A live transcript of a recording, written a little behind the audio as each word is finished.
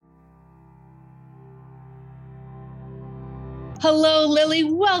Hello, Lily.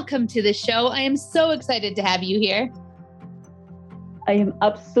 Welcome to the show. I am so excited to have you here. I am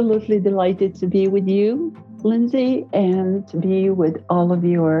absolutely delighted to be with you, Lindsay, and to be with all of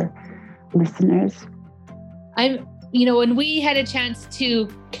your listeners. When we had a chance to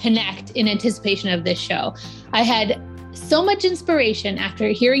connect in anticipation of this show, I had so much inspiration after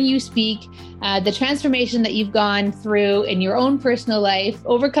hearing you speak, the transformation that you've gone through in your own personal life,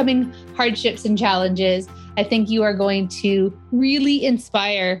 overcoming hardships and challenges. I think you are going to really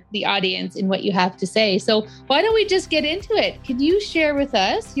inspire the audience in what you have to say. So why don't we just get into it? Could you share with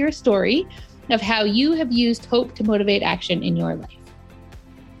us your story of how you have used hope to motivate action in your life?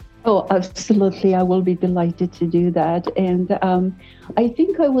 Oh, absolutely. I will be delighted to do that. And I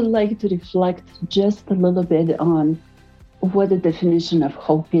think I would like to reflect just a little bit on what the definition of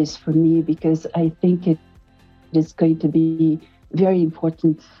hope is for me, because I think it is going to be very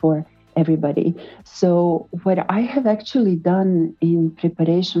important for everybody. So what I have actually done in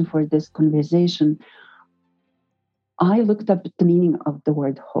preparation for this conversation, I looked up the meaning of the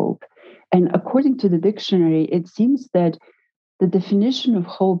word hope. And according to the dictionary, it seems that the definition of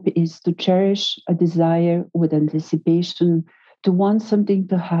hope is to cherish a desire with anticipation, to want something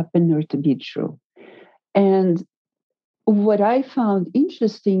to happen or to be true. And what I found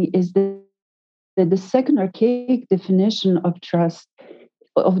interesting is that the second archaic definition of trust,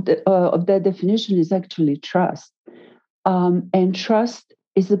 of that definition, is actually trust. And trust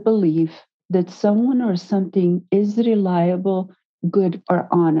is a belief that someone or something is reliable, good, or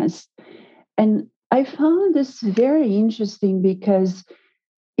honest. And I found this very interesting because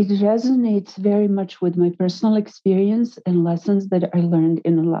it resonates very much with my personal experience and lessons that I learned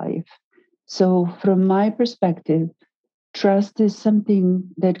in life. So, from my perspective, trust is something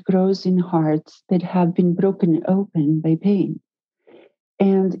that grows in hearts that have been broken open by pain.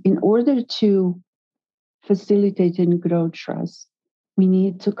 And in order to facilitate and grow trust, we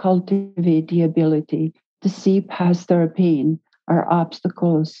need to cultivate the ability to see past our pain, our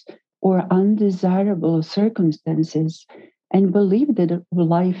obstacles, or undesirable circumstances and believe that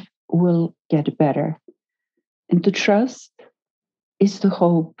life will get better. And to trust is to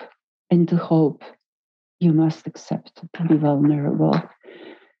hope, and to hope, you must accept to be vulnerable.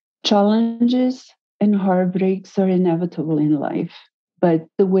 Challenges and heartbreaks are inevitable in life, but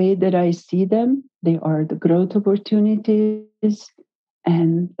the way that I see them, they are the growth opportunities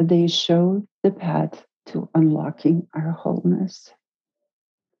and they show the path to unlocking our wholeness.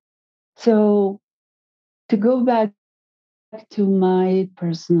 So, to go back to my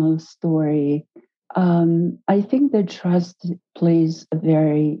personal story, I think that trust plays a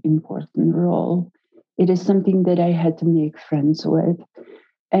very important role. It is something that I had to make friends with.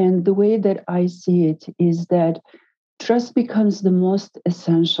 And the way that I see it is that trust becomes the most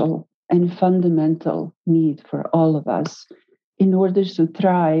essential and fundamental need for all of us. In order to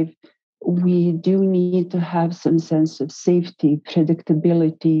thrive, we do need to have some sense of safety,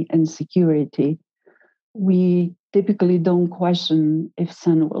 predictability, and security. We typically don't question if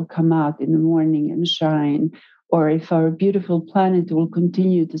sun will come out in the morning and shine, or if our beautiful planet will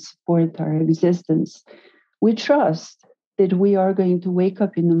continue to support our existence. We trust that we are going to wake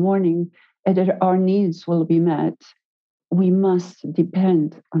up in the morning and that our needs will be met. We must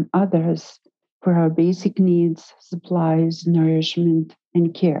depend on others for our basic needs, supplies, nourishment,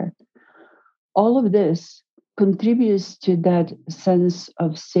 and care. All of this contributes to that sense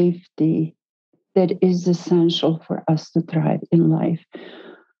of safety that is essential for us to thrive in life.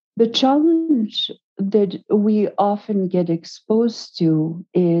 The challenge that we often get exposed to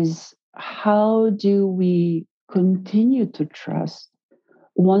is, how do we continue to trust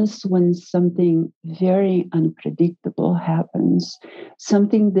once when something very unpredictable happens,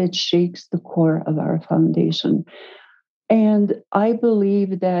 something that shakes the core of our foundation? And I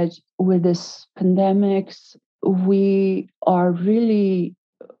believe that with this pandemics, we are really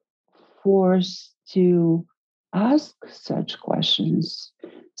forced to ask such questions.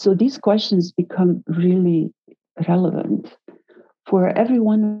 So these questions become really relevant for every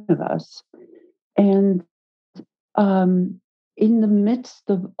one of us. And in the midst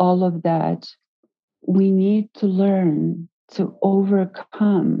of all of that, we need to learn to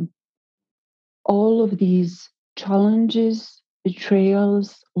overcome all of these challenges,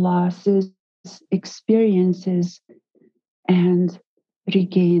 betrayals, losses, experiences, and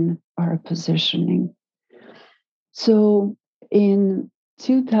regain our positioning. So in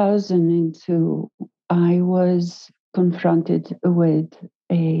 2002, I was confronted with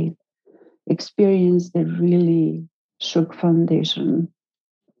a experience that really shook foundation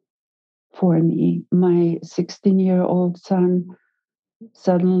for me. My 16-year-old son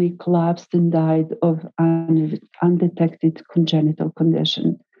suddenly collapsed and died of an undetected congenital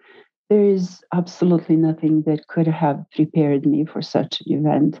condition. There is absolutely nothing that could have prepared me for such an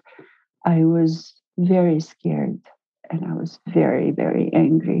event. I was very scared and I was very, very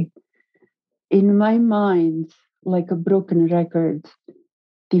angry. In my mind, like a broken record,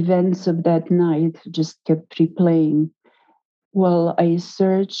 the events of that night just kept replaying. Well, I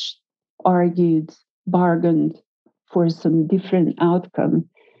searched, argued, bargained for some different outcome.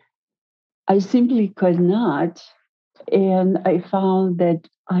 I simply could not. And I found that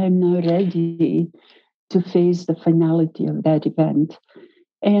I'm not ready to face the finality of that event.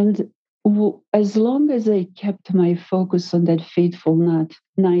 And as long as I kept my focus on that fateful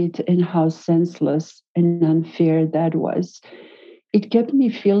night and how senseless and unfair that was, it kept me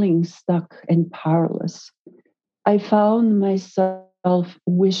feeling stuck and powerless. I found myself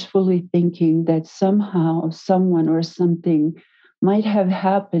wishfully thinking that somehow someone or something might have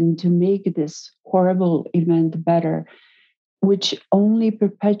happened to make this horrible event better, which only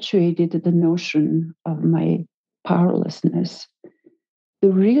perpetuated the notion of my powerlessness.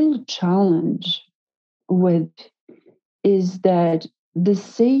 The real challenge with is that the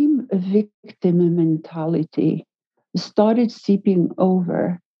same victim mentality started seeping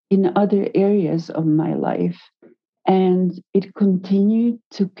over in other areas of my life, and it continued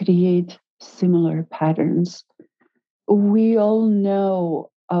to create similar patterns. We all know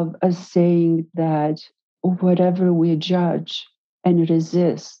of a saying that whatever we judge and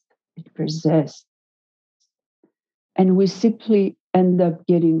resist, it persists. And we simply end up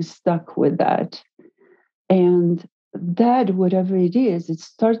getting stuck with that. And that, whatever it is, it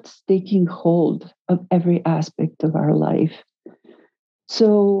starts taking hold of every aspect of our life.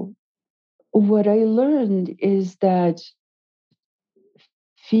 So, what I learned is that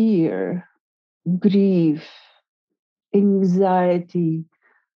fear, grief, anxiety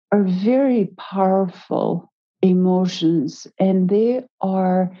are very powerful emotions, and they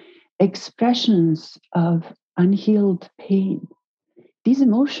are expressions of unhealed pain. These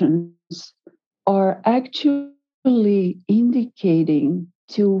emotions are actually indicating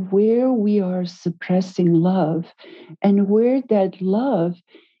to where we are suppressing love and where that love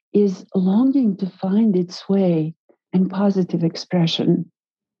is longing to find its way and positive expression.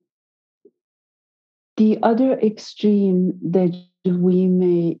 The other extreme that we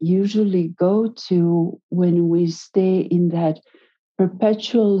may usually go to when we stay in that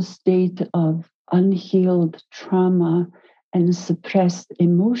perpetual state of unhealed trauma and suppressed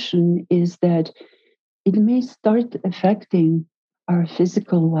emotion is that it may start affecting our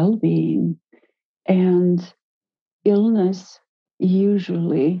physical well being. And illness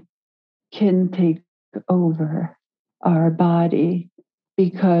usually can take over our body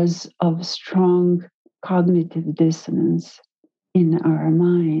because of strong cognitive dissonance in our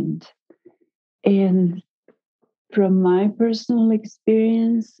mind. And from my personal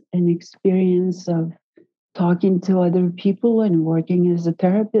experience and experience of talking to other people and working as a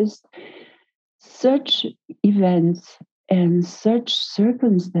therapist, such events and such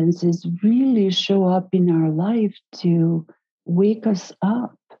circumstances really show up in our life to wake us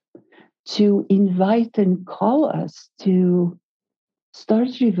up, to invite and call us to start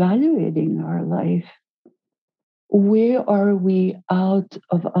reevaluating our life. Where are we out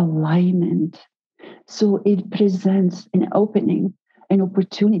of alignment? So it presents an opening, an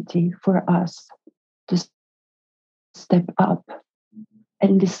opportunity for us to step up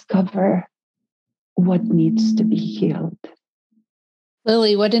and discover what needs to be healed.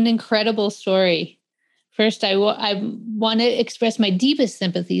 Lily, what an incredible story. First, I want to express my deepest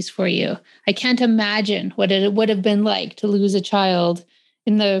sympathies for you. I can't imagine what it would have been like to lose a child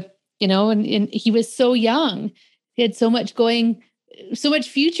in the, and he was so young. He had so much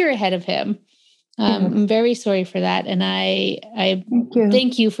future ahead of him. I'm very sorry for that. And I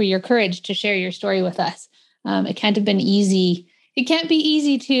thank you for your courage to share your story with us. It can't have been easy. It can't be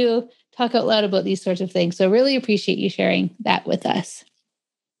easy to talk out loud about these sorts of things. So I really appreciate you sharing that with us.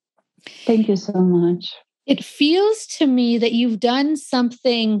 Thank you so much. It feels to me that you've done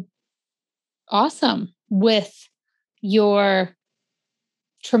something awesome with your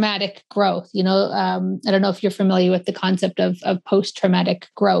traumatic growth. I don't know if you're familiar with the concept of post-traumatic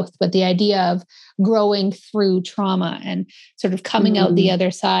growth, but the idea of growing through trauma and sort of coming out the other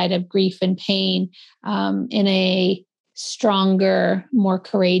side of grief and pain in a stronger, more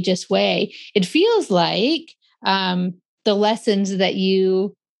courageous way. It feels like the lessons that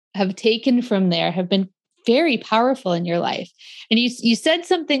you have taken from there have been very powerful in your life. And you said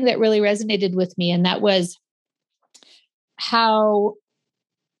something that really resonated with me, and that was how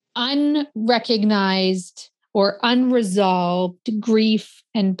unrecognized or unresolved grief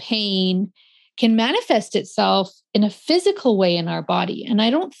and pain can manifest itself in a physical way in our body. And I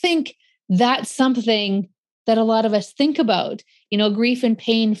don't think that's something that a lot of us think about. Grief and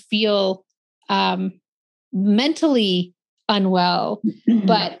pain feel mentally unwell,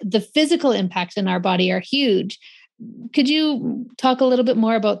 but the physical impacts in our body are huge. Could you talk a little bit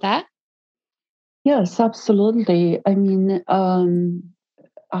more about that? Yes, absolutely. I mean,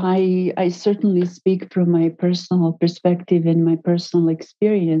 I certainly speak from my personal perspective and my personal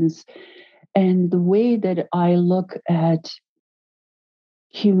experience, and the way that I look at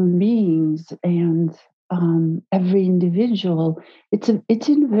human beings and every individual. It's in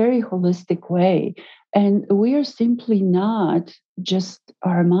a very holistic way, and we are simply not just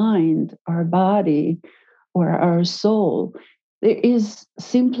our mind, our body, or our soul. There is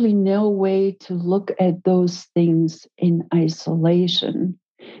simply no way to look at those things in isolation.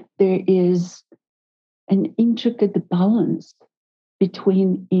 There is an intricate balance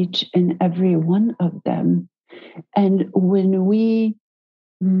between each and every one of them. And when we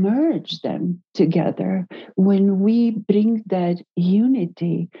merge them together, when we bring that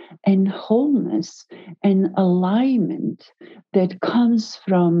unity and wholeness and alignment that comes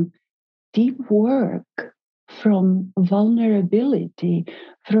from deep work, from vulnerability,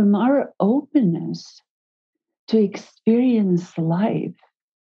 from our openness to experience life,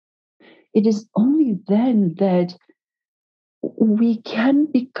 it is only then that we can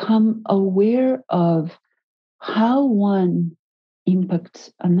become aware of how one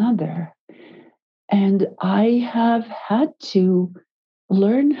impacts another. And I have had to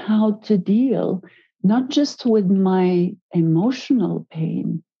learn how to deal not just with my emotional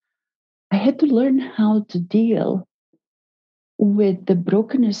pain, I had to learn how to deal with the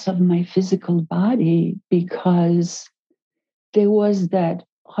brokenness of my physical body, because there was that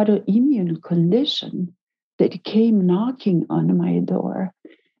autoimmune condition that came knocking on my door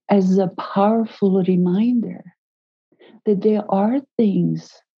as a powerful reminder that there are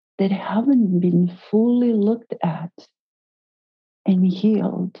things that haven't been fully looked at and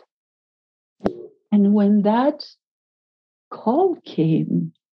healed. And when that call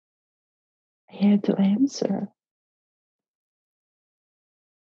came, I had to answer.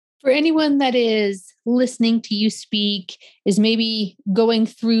 For anyone that is listening to you speak, is maybe going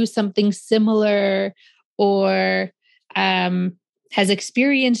through something similar, or has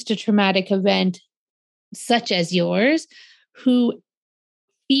experienced a traumatic event such as yours, who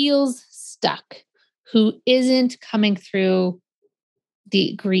feels stuck, who isn't coming through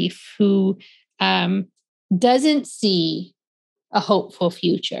the grief, who doesn't see a hopeful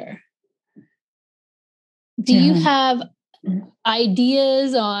future. Do you have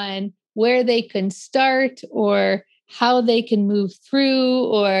ideas on where they can start, or how they can move through,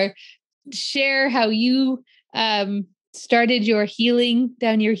 or share how you started your healing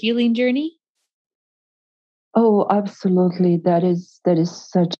journey? Oh, absolutely. That is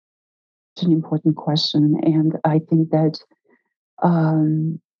such an important question. And I think that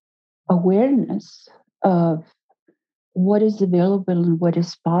awareness of what is available and what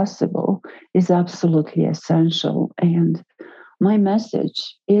is possible is absolutely essential. And my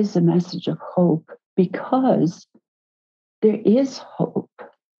message is a message of hope, because there is hope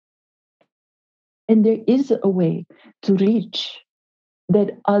and there is a way to reach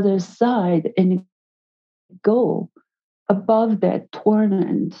that other side and go above that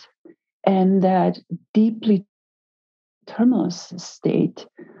torment and that deeply tumultuous state.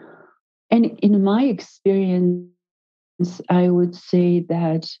 And in my experience, I would say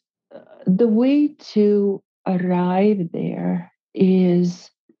that the way to arrive there is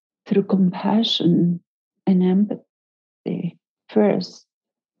through compassion and empathy, first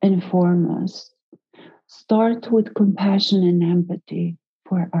and foremost. Start with compassion and empathy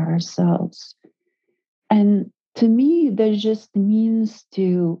for ourselves. And to me, that just means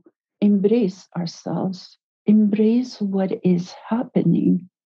to embrace ourselves, embrace what is happening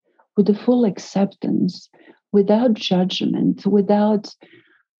with the full acceptance, without judgment, without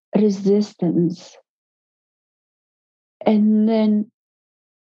resistance. And then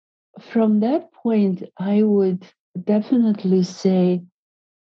from that point, I would definitely say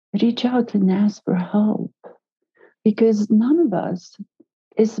reach out and ask for help, because none of us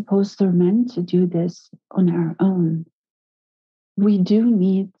is supposed or meant to do this on our own. We do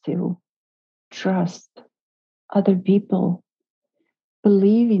need to trust other people,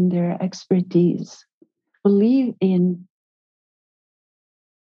 believe in their expertise, believe in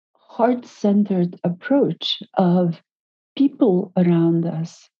heart-centered approach of people around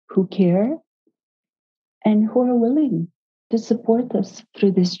us who care and who are willing to support us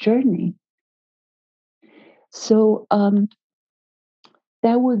through this journey. So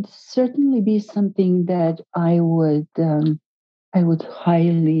that would certainly be something that I would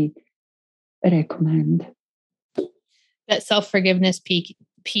highly recommend. That self-forgiveness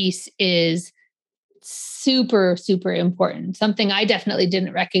piece is super, super important. Something I definitely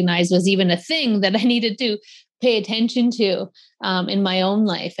didn't recognize was even a thing that I needed to pay attention to in my own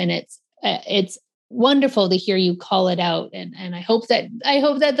life. And it's wonderful to hear you call it out. And I hope that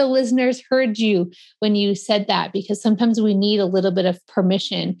the listeners heard you when you said that, because sometimes we need a little bit of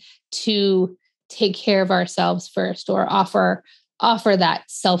permission to take care of ourselves first, or offer that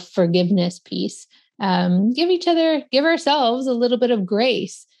self-forgiveness piece. Give ourselves a little bit of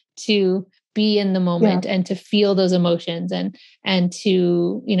grace to be in the moment, and to feel those emotions, and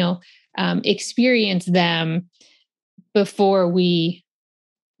to, experience them before we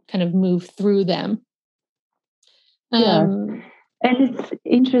kind of move through them. And it's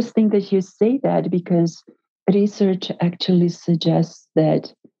interesting that you say that, because research actually suggests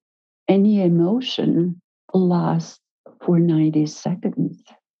that any emotion lasts for 90 seconds.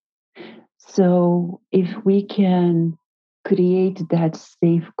 So if we can create that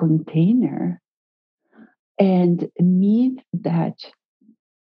safe container and meet that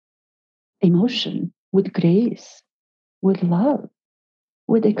emotion with grace, with love,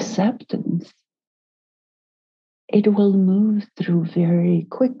 with acceptance, it will move through very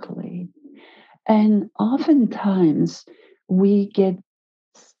quickly. And oftentimes we get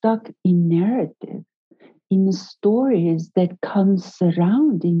stuck in narrative, in stories that come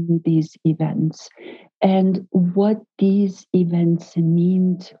surrounding these events and what these events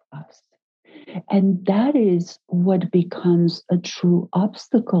mean to us. And that is what becomes a true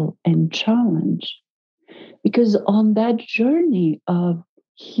obstacle and challenge. Because on that journey of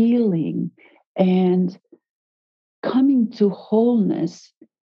healing and coming to wholeness,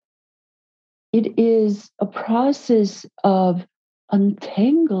 it is a process of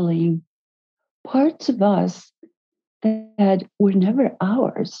untangling parts of us that were never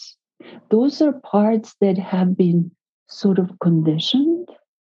ours. Those are parts that have been sort of conditioned,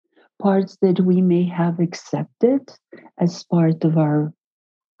 parts that we may have accepted as part of our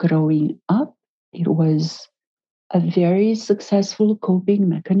growing up. It was a very successful coping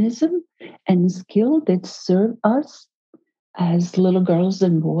mechanism and skill that served us as little girls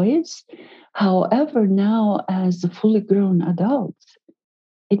and boys. However, now as fully grown adults,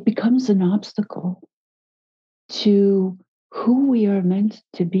 it becomes an obstacle to who we are meant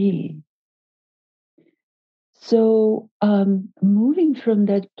to be. So, moving from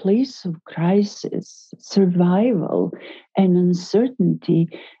that place of crisis, survival, and uncertainty,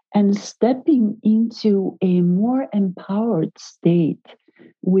 and stepping into a more empowered state,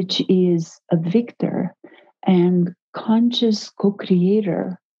 which is a victor and conscious co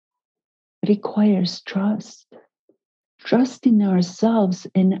creator, requires trust in ourselves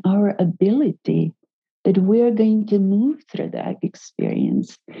and our ability that we're going to move through that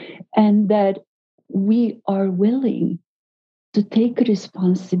experience, and that we are willing to take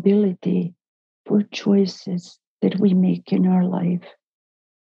responsibility for choices that we make in our life.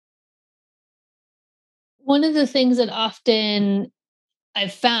 One of the things that often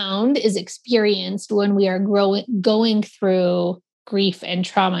I've found is experienced when we are going through grief and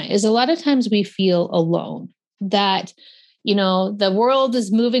trauma is a lot of times we feel alone, that, the world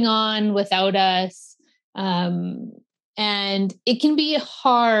is moving on without us. And it can be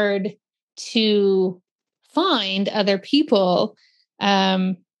hard to find other people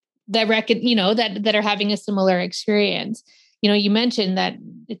that are having a similar experience. You mentioned that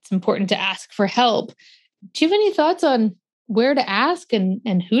it's important to ask for help. Do you have any thoughts on where to ask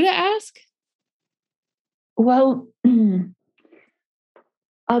and who to ask? Well,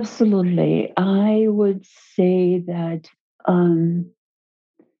 absolutely. I would say that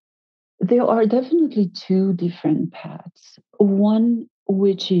there are definitely two different paths. One,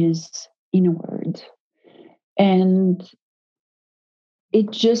 which is inward, and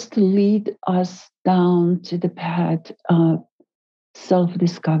it just leads us down to the path of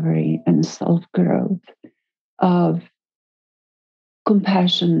self-discovery and self-growth, of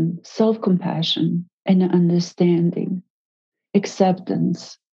compassion, self-compassion, and understanding,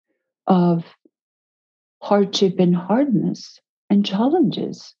 acceptance of hardship and hardness and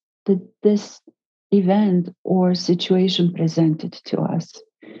challenges that this event or situation presented to us.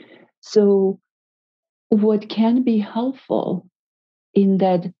 So, what can be helpful in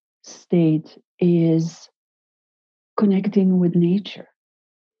that state is connecting with nature.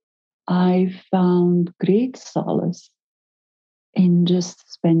 I found great solace in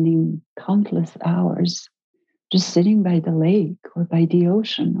just spending countless hours just sitting by the lake or by the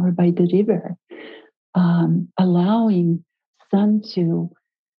ocean or by the river, allowing sun to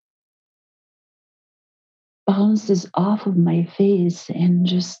bounces off of my face and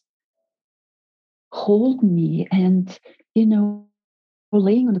just hold me, and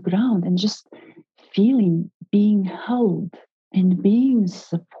laying on the ground and just feeling being held and being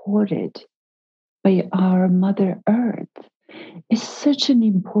supported by our Mother Earth is such an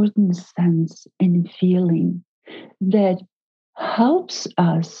important sense and feeling that helps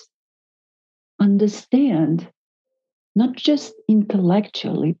us understand, not just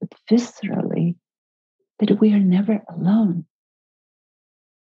intellectually, but viscerally, that we are never alone,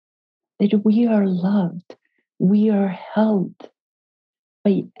 that we are loved, we are held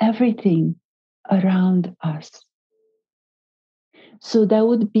by everything around us. So that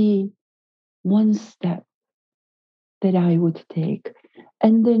would be one step that I would take.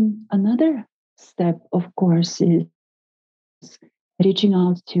 And then another step, of course, is reaching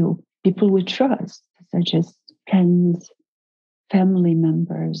out to people we trust, such as friends, family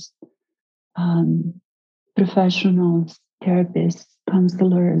members, professionals, therapists,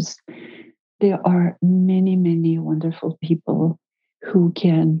 counselors. There are many, many wonderful people who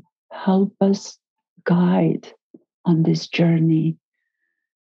can help us guide on this journey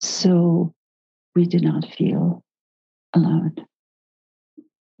so we do not feel alone.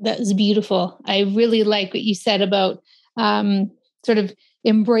 That was beautiful. I really like what you said about sort of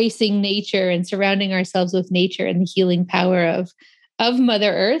embracing nature and surrounding ourselves with nature and the healing power of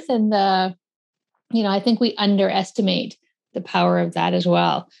Mother Earth. And I think we underestimate the power of that as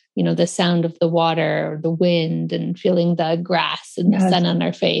well. The sound of the water, the wind, and feeling the grass and the sun on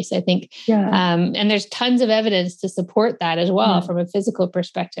our face. I think, and there's tons of evidence to support that as well from a physical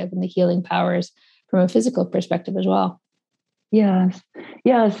perspective, and the healing powers from a physical perspective as well. Yes.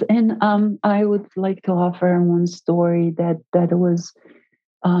 And I would like to offer one story that was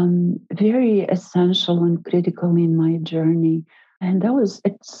very essential and critical in my journey. And that was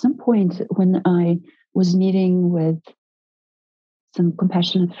at some point when I was meeting with some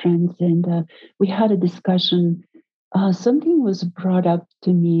compassionate friends, and we had a discussion. Something was brought up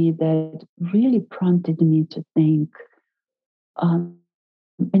to me that really prompted me to think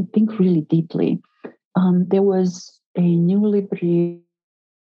and think really deeply. There was a newly bereaved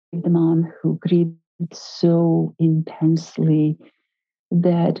mom who grieved so intensely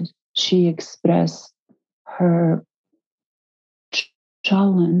that she expressed her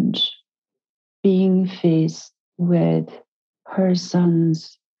challenge being faced with her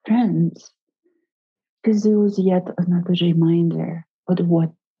son's friends, because it was yet another reminder of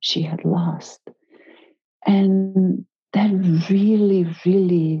what she had lost. And that really,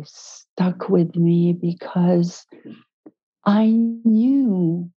 really stuck with me, because I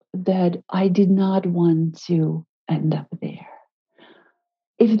knew that I did not want to end up there.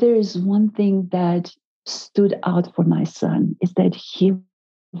 If there is one thing that stood out for my son, is that he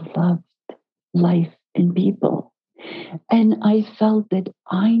loved life and people. And I felt that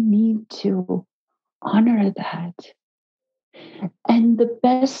I need to honor that. And the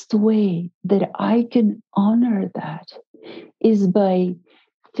best way that I can honor that is by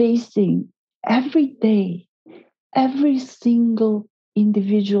facing every day, every single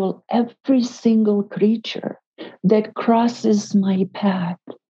individual, every single creature that crosses my path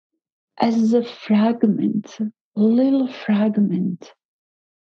as a fragment, little fragment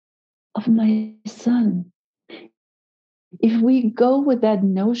of my son. If we go with that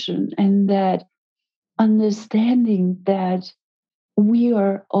notion and that understanding that we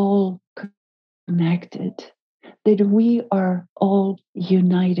are all connected, that we are all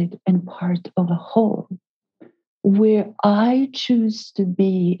united and part of a whole, where I choose to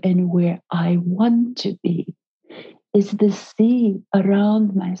be and where I want to be is the sea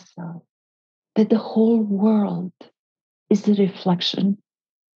around myself, that the whole world is a reflection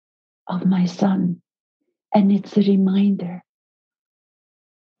of my son. And it's a reminder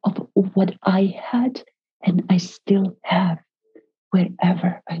of what I had and I still have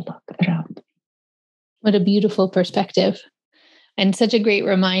wherever I look around me. What a beautiful perspective. And such a great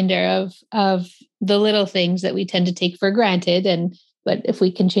reminder of the little things that we tend to take for granted. But if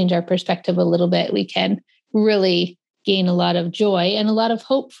we can change our perspective a little bit, we can really gain a lot of joy and a lot of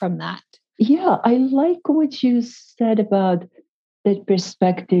hope from that. Yeah, I like what you said about that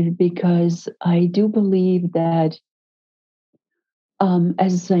perspective, because I do believe that,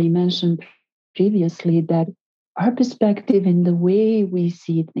 as I mentioned previously, that our perspective and the way we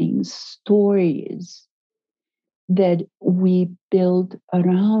see things, stories that we build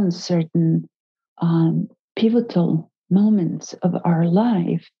around certain pivotal moments of our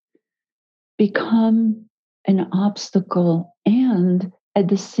life become an obstacle, and at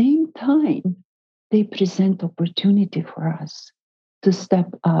the same time they present opportunity for us to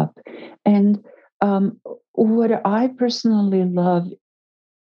step up. And what I personally love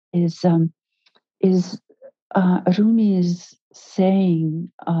is Rumi's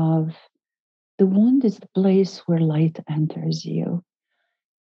saying of the wound is the place where light enters you.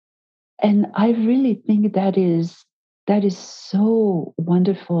 And I really think that is so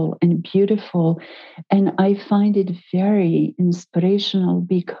wonderful and beautiful. And I find it very inspirational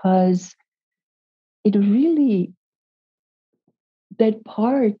because it really, that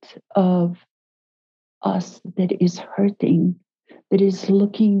part of us that is hurting, that is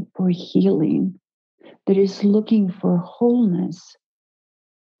looking for healing, that is looking for wholeness,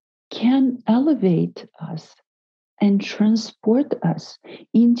 can elevate us and transport us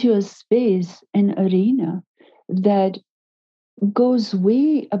into a space, an arena that goes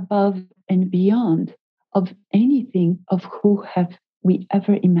way above and beyond of anything of who have we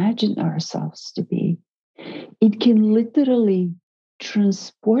ever imagined ourselves to be. It can literally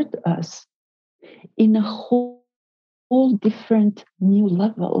transport us in a whole different new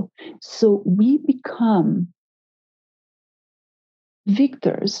level. So we become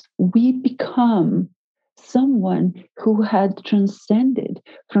victors. We become someone who had transcended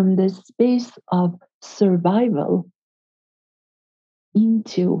from the space of survival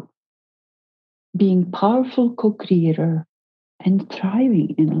into being powerful co-creator and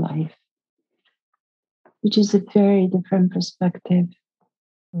thriving in life, which is a very different perspective.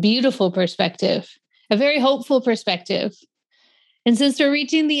 Beautiful perspective, a very hopeful perspective. And since we're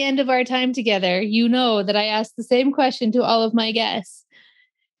reaching the end of our time together, you know that I ask the same question to all of my guests,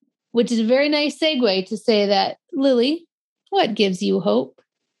 which is a very nice segue to say that, Lily, what gives you hope?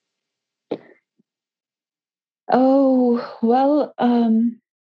 Oh, well,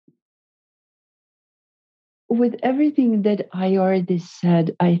 with everything that I already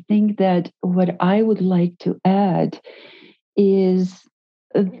said, I think that what I would like to add is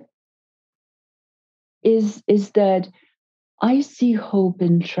that I see hope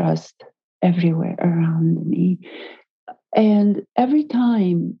and trust everywhere around me. And every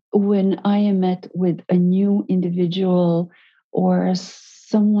time when I am met with a new individual or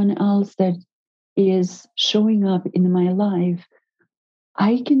someone else that is showing up in my life,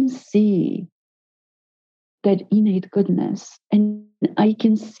 I can see that innate goodness, and I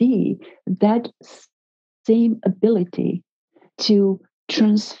can see that same ability to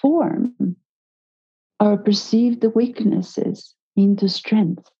transform our perceived weaknesses into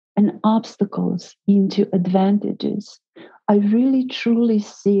strengths and obstacles into advantages. I really truly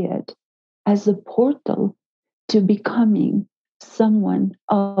see it as a portal to becoming someone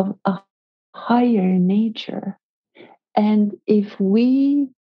of a higher nature. And if we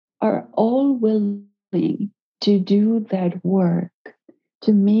are all willing to do that work,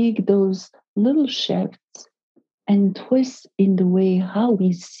 to make those little shifts and twists in the way how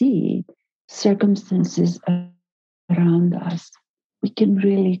we see circumstances around us, we can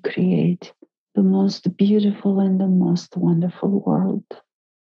really create the most beautiful and the most wonderful world.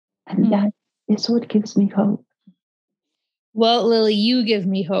 And that is what gives me hope. Well, Lily, you give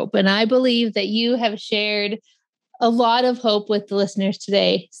me hope. And I believe that you have shared a lot of hope with the listeners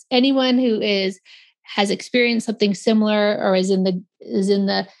today. Anyone who has experienced something similar or is in the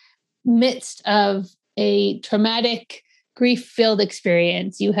midst of a traumatic, grief-filled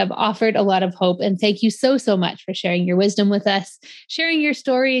experience, you have offered a lot of hope. And thank you so, so much for sharing your wisdom with us, sharing your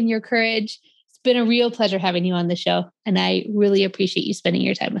story and your courage. It's been a real pleasure having you on the show. And I really appreciate you spending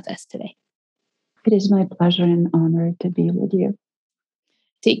your time with us today. It is my pleasure and honor to be with you.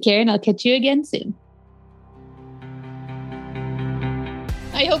 Take care, and I'll catch you again soon.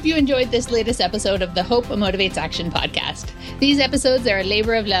 I hope you enjoyed this latest episode of the Hope Motivates Action podcast. These episodes are a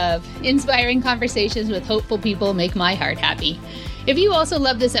labor of love. Inspiring conversations with hopeful people make my heart happy. If you also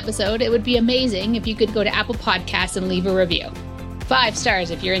love this episode, it would be amazing if you could go to Apple Podcasts and leave a review. 5 stars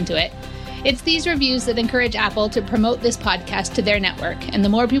if you're into it. It's these reviews that encourage Apple to promote this podcast to their network, and the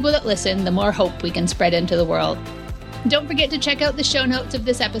more people that listen, the more hope we can spread into the world. Don't forget to check out the show notes of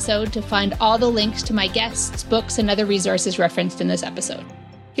this episode to find all the links to my guests, books, and other resources referenced in this episode.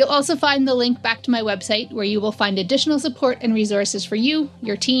 You'll also find the link back to my website where you will find additional support and resources for you,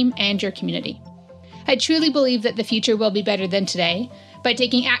 your team, and your community. I truly believe that the future will be better than today by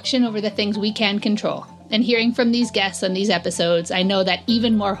taking action over the things we can control. And hearing from these guests on these episodes, I know that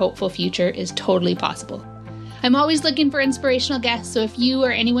even more hopeful future is totally possible. I'm always looking for inspirational guests, so if you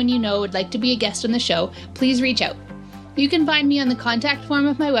or anyone you know would like to be a guest on the show, please reach out. You can find me on the contact form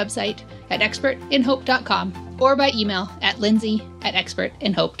of my website at expertinhope.com or by email at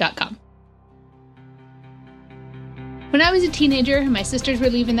lindsay@expertinhope.com. When I was a teenager and my sisters were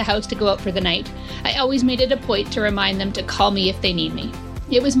leaving the house to go out for the night, I always made it a point to remind them to call me if they need me.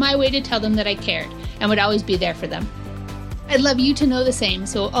 It was my way to tell them that I cared and would always be there for them. I'd love you to know the same,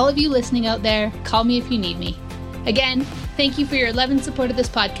 so all of you listening out there, call me if you need me. Again, thank you for your love and support of this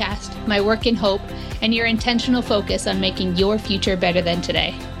podcast, my work in hope, and your intentional focus on making your future better than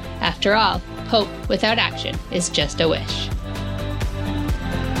today. After all, hope without action is just a wish.